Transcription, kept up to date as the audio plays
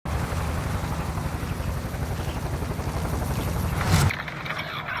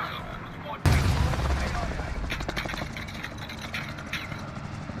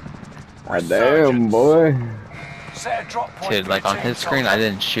Damn, boy. Set a drop point. Dude, like on his screen, I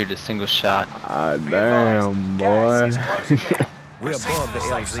didn't shoot a single shot. Damn, boy. We're above the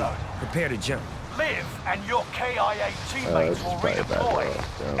LZ. Prepare to jump. Live and your KIA teammates will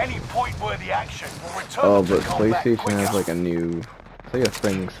redeploy. Any point-worthy action will return Oh, to but combat PlayStation quicker. has like a new, it's like a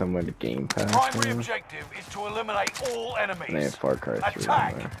thing somewhere to Game Pass. Primary objective is to eliminate all enemies. And they have Far Cry 3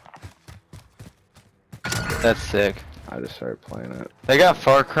 Attack. on there. That's sick. I just started playing it. They got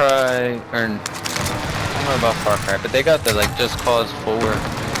Far Cry, or I don't know about Far Cry, but they got the like Just Cause 4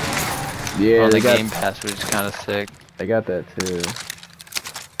 Yeah, on they the got Game Pass, which is kind of sick. They got that too.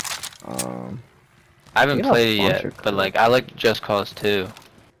 I haven't they got a played it bunch yet, of but like I liked Just Cause 2.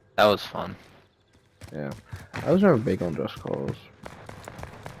 That was fun. Yeah, I was never big on Just Cause.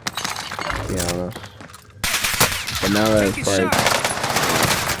 To be honest, but now that it's like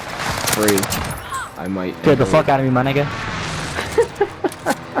free, I might. Get the fuck out of me, my nigga.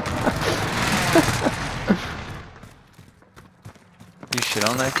 You shit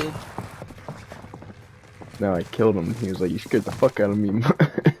on that kid? No, I killed him. He was like, "You scared the fuck out of me."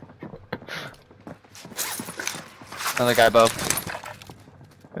 Another guy above.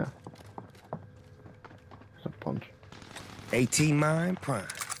 Yeah. There's a punch. 18 mine prime.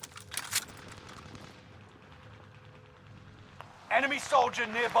 Enemy soldier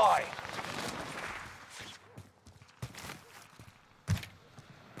nearby.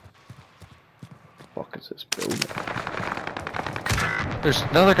 Fuck is this building? There's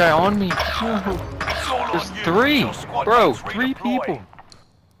another guy on me. It's all on There's you. three, Your squad bro. mates 3 redeploy. people.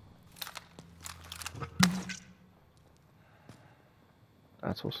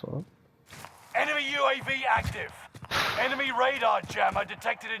 That's what's up. Enemy UAV active. Enemy radar jammer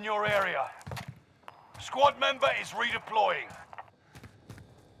detected in your area. Squad member is redeploying.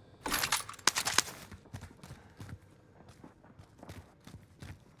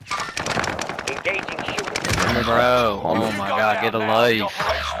 Engaging shooter. Bro, oh If you my go god, down get a now, the life.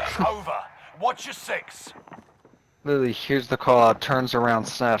 operation is over. Watch your 6. Literally, here's the call out, turns around,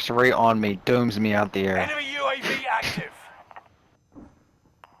 snaps right on me, dooms me out the air. Enemy UAV active.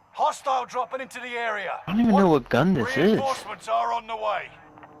 Hostile dropping into the area. I don't even know what gun this is. Reinforcements are on the way.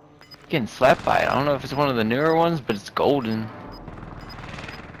 Getting slapped by it. I don't know if it's one of the newer ones, but it's golden.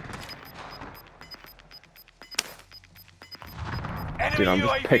 Enemy Dude, I'm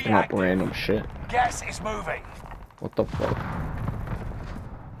just UAV picking up active. random shit. Gas is moving. What the fuck?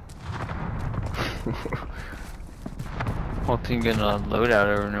 Whole team getting a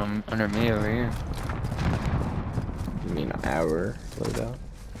loadout under me over here. You mean our loadout?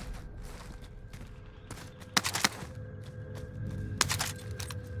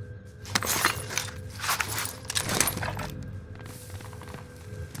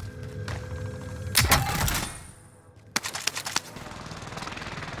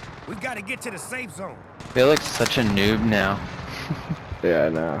 We gotta get to the safe zone. I feel like such a noob now. Yeah, I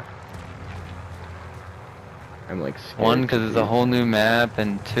know. I'm like scared. 1, because it's a whole new map,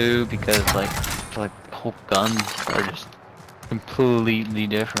 and 2, because like the whole guns are just completely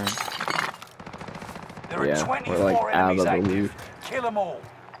different. There are Yeah, 24 we're, like, out enemies of the active. loop. Kill them all.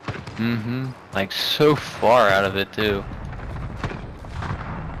 Like so far out of it too.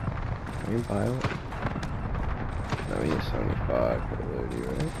 Can you pilot? No, he's 75 for the loadie,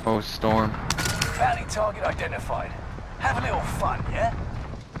 right? Oh, storm. Bounty target identified. Have a little fun, yeah?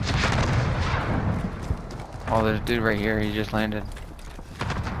 Oh, there's a dude right here. He just landed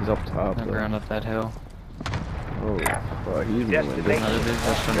He's up top, on the though. ground up that hill. Oh, fuck, he's moving. Another dude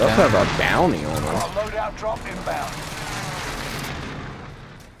just We went also have down. a bounty on us. Got a loadout drop inbound.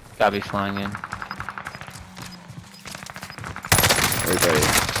 Gotta be flying in. Everybody.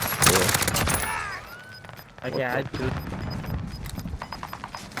 Yeah, I do.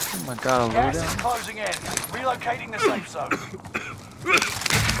 Oh my god, a Gas is loadout? closing in. Relocating the safe zone.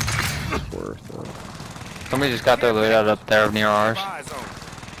 It's worth it. Somebody just got their loadout up there near ours. Fire zone.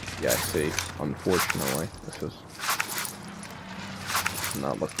 Yeah, I see. Unfortunately, this is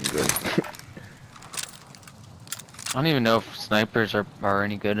not looking good. I don't even know if snipers are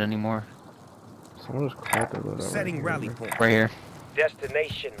any good anymore. Someone just caught their loadout. Setting right rally here. point. Right here.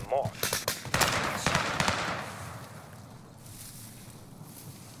 Destination marked.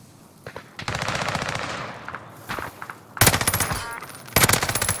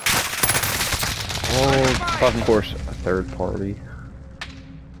 Oh, of course, a third party.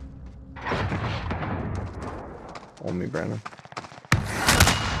 On me, Brandon.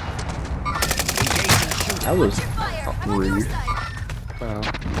 That was rude. Wow.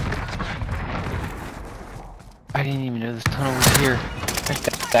 I didn't even know this tunnel was here. I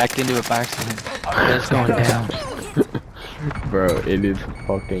got backed into it by accident. It's going down. Bro, it is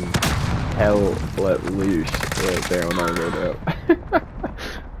fucking hell let loose right there when I rode up.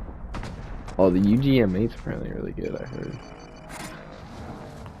 Oh, the UGM8's apparently really good, I heard.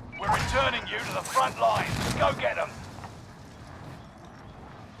 We're returning you to the front line. Go get them.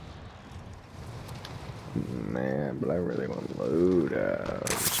 Man, but I really want to load out.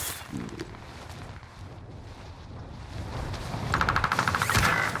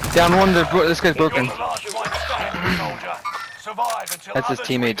 Down one, this guy's broken. You're the last one standing, soldier. Survive until That's his others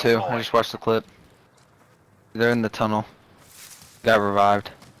teammate too. redeploy. I just watched the clip. They're in the tunnel. Got revived.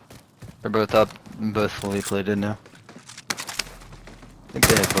 They're both up, both fully plated now. I think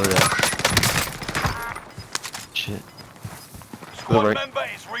they have loadout. Shit. Squad Right. member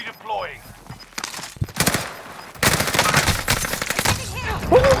is redeploying.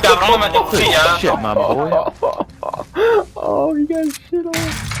 Cabrón, me metí cuchilla. Shit, my boy. Oh, you guys shit on.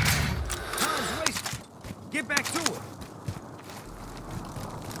 Time's wasted. Get back to it.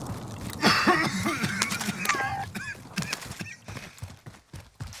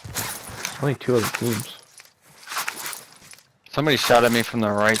 Only 2 other teams. Somebody shot at me from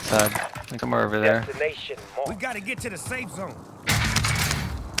the right side. Like somewhere over there. Destination We marked. gotta get to the safe zone.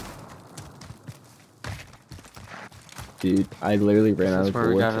 Dude, I literally ran out This of is where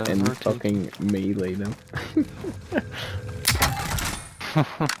we bullets gotta and rotate. fucking meleeed him.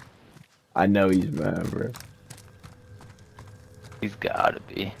 I know he's mad, bro. He's gotta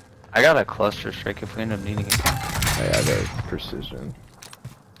be. I got a cluster strike if we end up needing it. I have a precision.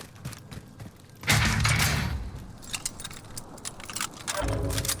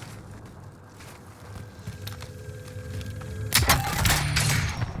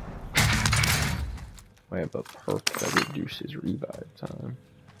 I have a perk that reduces revive time.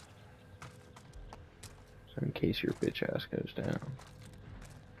 So in case your bitch ass goes down.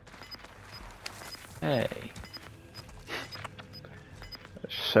 Hey.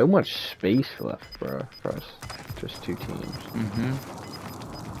 There's so much space left, bro, for us. Just 2 teams. Mm-hmm.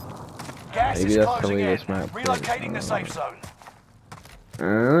 Gas Maybe is that's the closing way in. this map plays. Relocating the safe zone.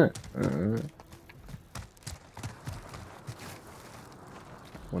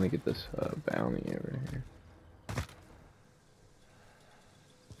 Want to get this bounty over here.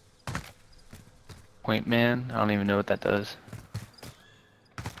 Point man. I don't even know what that does.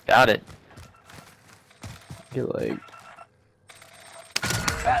 Got it. Get like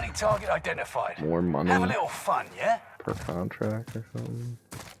Bounty target identified. more money Have a little fun, yeah? per contract or something.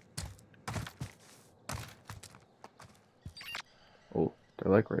 Oh,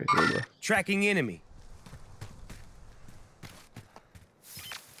 they're like right here, bro. Tracking enemy.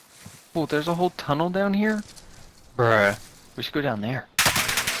 Oh, there's a whole tunnel down here? Bruh. We should go down there.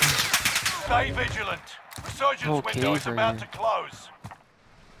 Stay vigilant. Resurgence Oh, window is cave about right to close.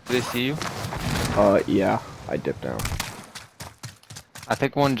 Do they see you? Yeah, I dipped down. I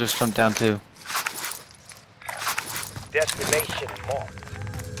think one just jumped down too. Destination marked.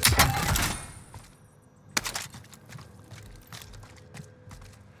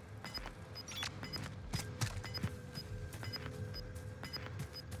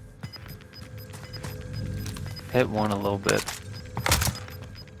 Hit one a little bit.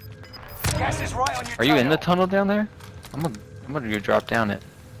 Gas is right on your Are you in the tail. tunnel down there? I'm gonna go drop down it.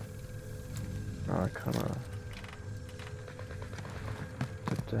 I kinda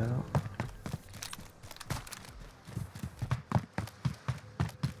dipped out.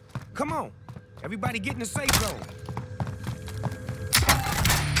 Come on. Everybody get in the safe zone.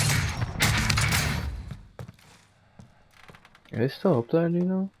 Are they still up there, do you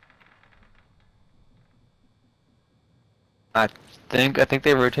know? I think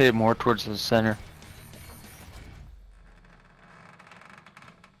they rotated more towards the center.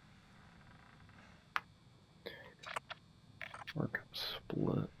 Work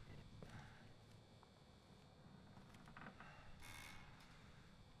split.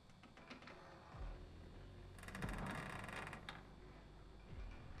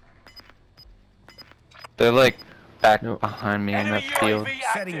 They're like back No. behind me in Enemy that field. UAV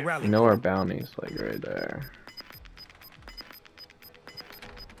Setting active. rally. You know our bounty's like right there.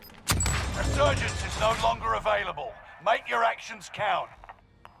 Resurgence is no longer available. Make your actions count.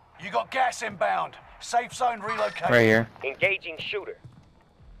 You got gas inbound. Safe zone relocated. Right here. Engaging shooter.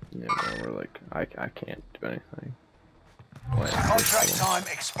 Yeah, no, we're like, I can't do anything. Wait, Contract time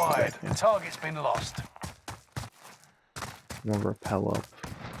expired. The target's been lost. I'm gonna rappel up.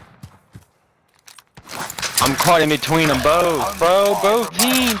 I'm caught in between them both, bro. Only five Both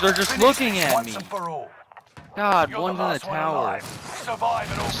remain. teams are just Finish looking this at once me. and for all. God, You're one's the in the last one tower, alive.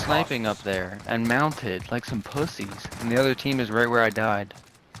 Survive at all sniping up costs. there and mounted like some pussies, and the other team is right where I died.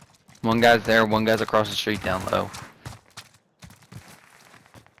 One guy's there, one guy's across the street down low.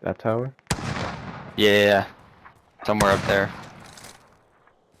 That tower? Yeah, somewhere up there.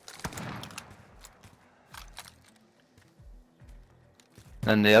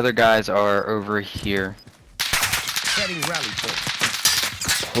 And the other guys are over here. Setting rally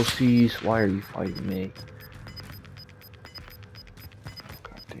point. Pussies, why are you fighting me?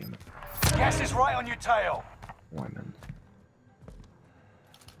 God damn it. Gas is right on your tail. Women.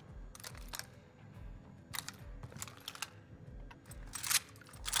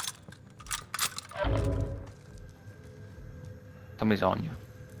 Somebody's on you.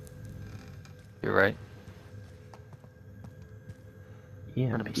 You're right. Yeah,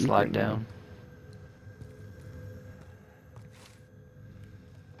 I'm gonna slide down.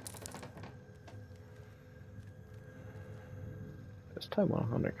 This time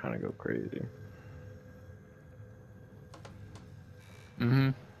 100 kind of go crazy. Mm-hmm.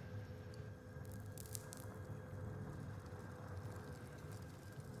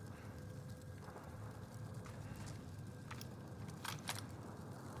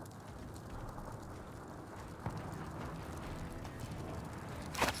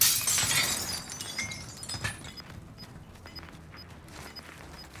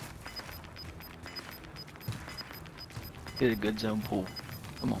 Get a good zone pull.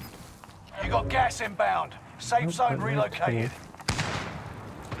 Come on. You got gas inbound. Safe zone Okay, relocated.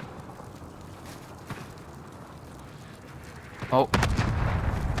 Oh.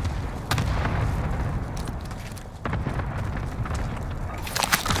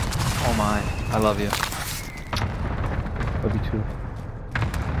 Oh my. I love you. Love you too.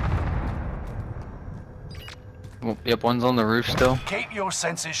 Well, yep, one's on the roof still. Keep your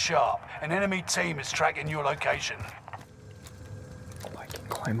senses sharp. An enemy team is tracking your location. Oh, I can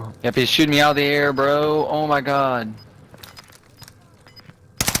climb up. Yep, he's shooting me out of the air, bro. Oh my god.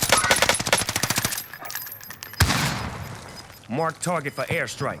 Mark target for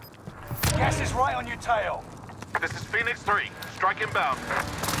airstrike. Gas is right on your tail. This is Phoenix 3. Strike inbound.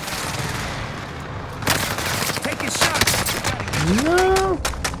 Taking shots. No!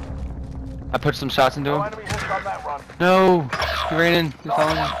 I put some shots into No him. enemy hits on that run. No! He ran in. He's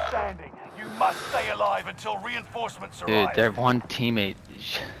following me. Outstanding. You must stay alive until reinforcements Dude, arrive. their one teammate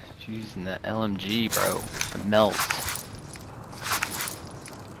is using the LMG, bro. It melts.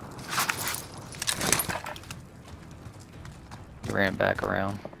 He ran back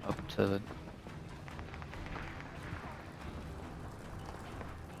around up to the.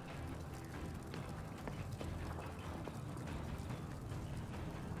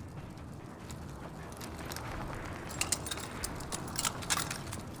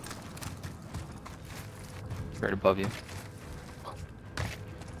 Right above you.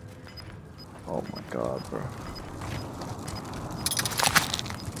 Oh my god, bro.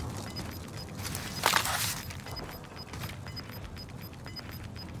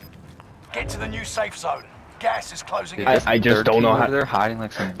 Get to the new safe zone. Gas is closing Dude, in. this I just third don't know team how- over there hiding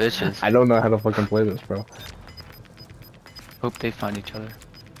like some bitches. I don't know how to fucking play this, bro. Hope they find each other.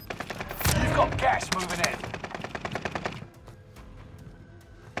 You've got gas moving in.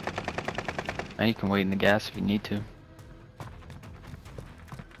 Now you can wait in the gas if you need to.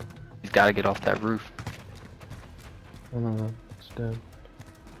 He's got to get off that roof. Oh no, it's dead.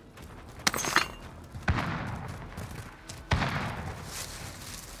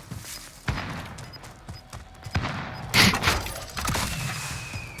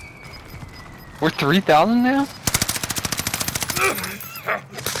 We're 3,000 now? New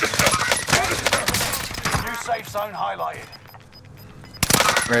safe zone highlighted.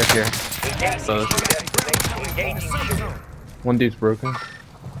 Right here. Engaging Both. shooter. Engaging shooter. One dude's broken.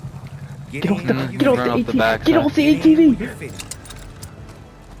 Get Get off the, Mhm. get off Run the off the ATV! back Get side. off the ATV!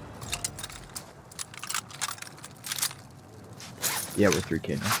 Yeah, we're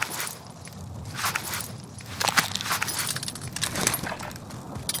 3K now.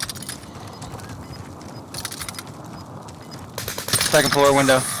 Second floor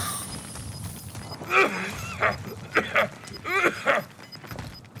window.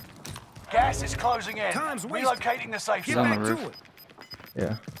 Gas is closing in. Time's wasted. Relocating the safe He's Get on zone. the back roof. to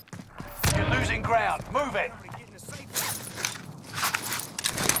it. Yeah. You're losing ground. Move it. Get in the safe.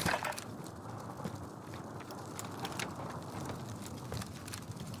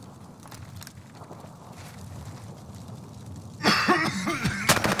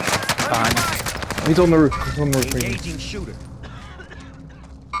 Behind. He's on the roof. He's on the roof. right here. Engaging shooter.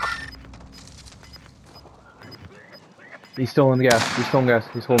 He's still in the gas. He's still in gas.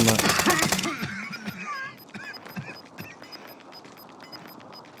 He's holding that.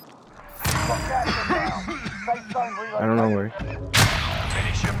 Got gas inbound. Safe zone relocated. I don't know where.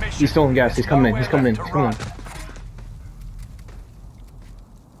 Finish your mission. He's still in gas. He's There's coming in. nowhere He's coming in. left He's to coming run.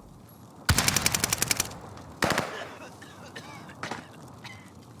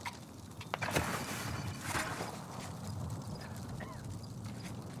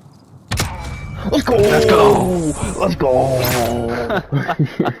 Let's go! Let's go! Let's go!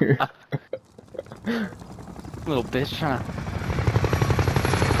 Little bitch trying to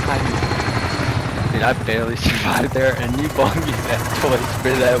hide me. Dude, I barely survived there, and you bought me that twice for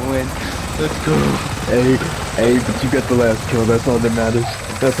that win. Let's go! Hey, but you got the last kill, that's all that matters.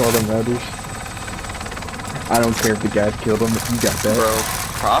 That's all that matters. I don't care if the guy killed him, you got that. Bro,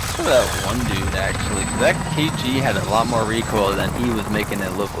 props for that one dude, actually. 'Cause that KG had a lot more recoil than he was making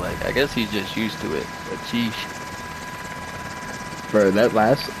it look like. I guess he's just used to it, but sheesh. Bro, that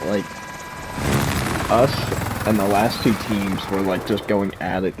last, like, us and the last two teams were, like, just going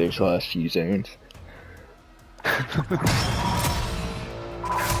at it these last few zones.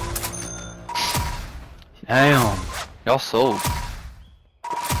 Damn, y'all sold.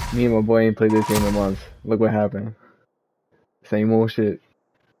 Me and my boy ain't played this game in months. Look what happened. Same old shit.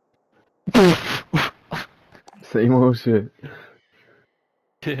 Same old shit.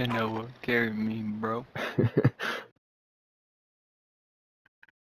 Didn't know what carried me, bro.